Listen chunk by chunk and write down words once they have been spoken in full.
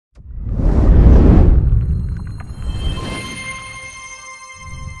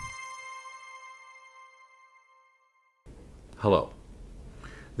Hello.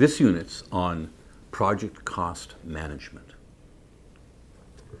 This unit's on project cost management.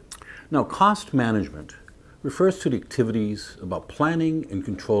 Now, cost management refers to the activities about planning and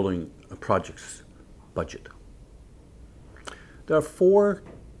controlling a project's budget. There are four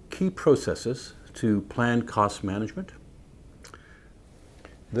key processes to plan cost management.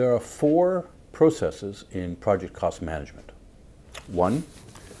 There are four processes in project cost management. One,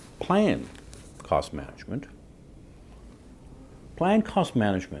 plan cost management. Plan cost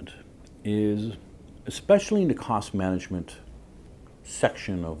management is, especially in the cost management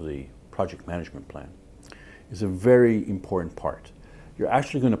section of the project management plan, is a very important part. You're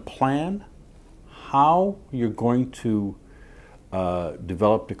actually going to plan how you're going to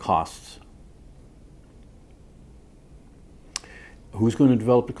develop the costs. Who's going to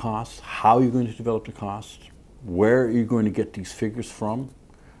develop the costs? How are you going to develop the costs? Where are you going to get these figures from?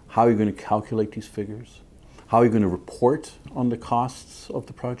 How are you going to calculate these figures? How are you going to report on the costs of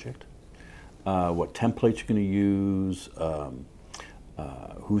the project? What templates you're going to use?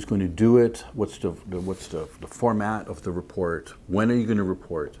 Who's going to do it? What's the format of the report? When are you going to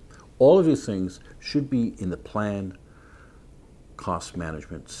report? All of these things should be in the plan cost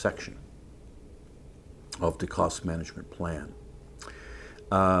management section of the cost management plan.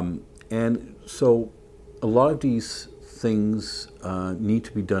 And so a lot of these things need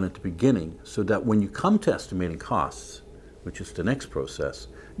to be done at the beginning so that when you come to estimating costs, which is the next process,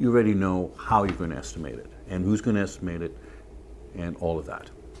 you already know how you're going to estimate it and who's going to estimate it and all of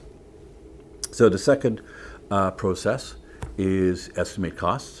that. So the second process is estimate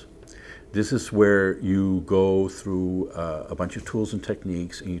costs. This is where you go through a bunch of tools and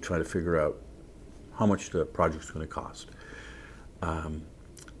techniques and you try to figure out how much the project's going to cost.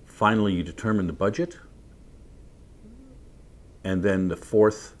 Finally, you determine the budget. And then the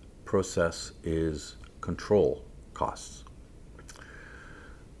fourth process is control costs.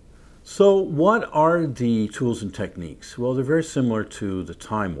 So what are the tools and techniques? Well, they're very similar to the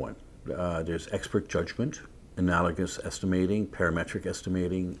time one. There's expert judgment, analogous estimating, parametric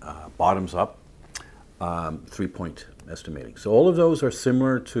estimating, bottoms up, 3-point estimating. So all of those are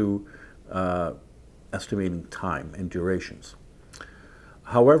similar to estimating time and durations.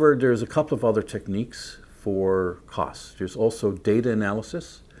 However, there's a couple of other techniques for costs. There's also data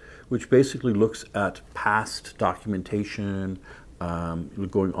analysis, which basically looks at past documentation,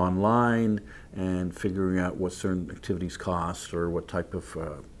 going online and figuring out what certain activities cost or what type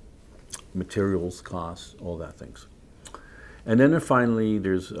of materials cost, all that things. And then finally,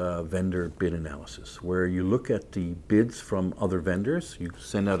 there's vendor bid analysis, where you look at the bids from other vendors. You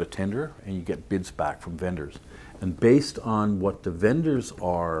send out a tender and you get bids back from vendors. And based on what the vendors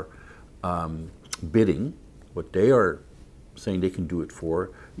are bidding, what they are saying they can do it for,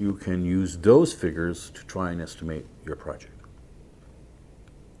 you can use those figures to try and estimate your project.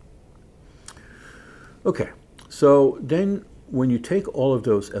 Okay, so then when you take all of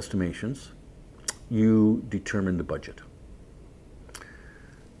those estimations, you determine the budget.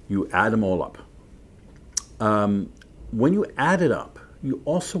 You add them all up. When you add it up, you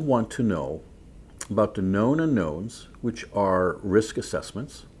also want to know about the known unknowns, which are risk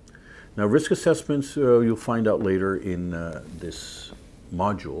assessments. Now, risk assessments you'll find out later in this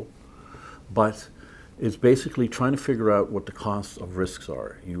module, but it's basically trying to figure out what the costs of risks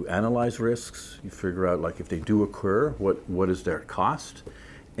are. You analyze risks, you figure out, like, if they do occur, what is their cost,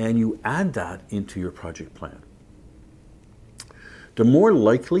 and you add that into your project plan. The more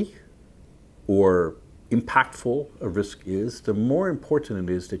likely or impactful a risk is, the more important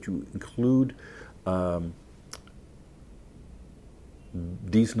it is that you include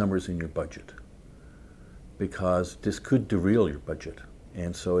these numbers in your budget, because this could derail your budget,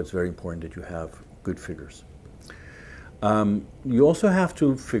 and so it's very important that you have good figures. You also have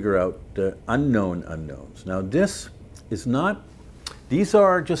to figure out the unknown unknowns. Now, this is not, these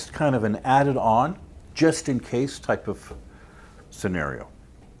are just kind of an added on, just in case type of scenario,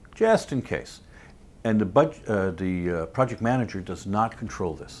 just in case. And the project manager does not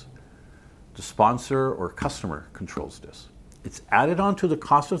control this. The sponsor or customer controls this. It's added on to the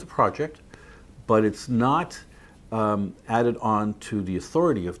cost of the project, but it's not added on to the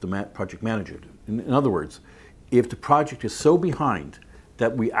authority of the project manager. In other words, if the project is so behind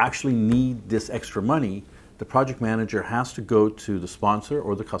that we actually need this extra money, the project manager has to go to the sponsor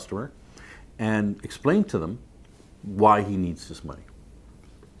or the customer and explain to them why he needs this money.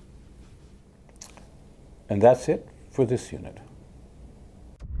 And that's it for this unit.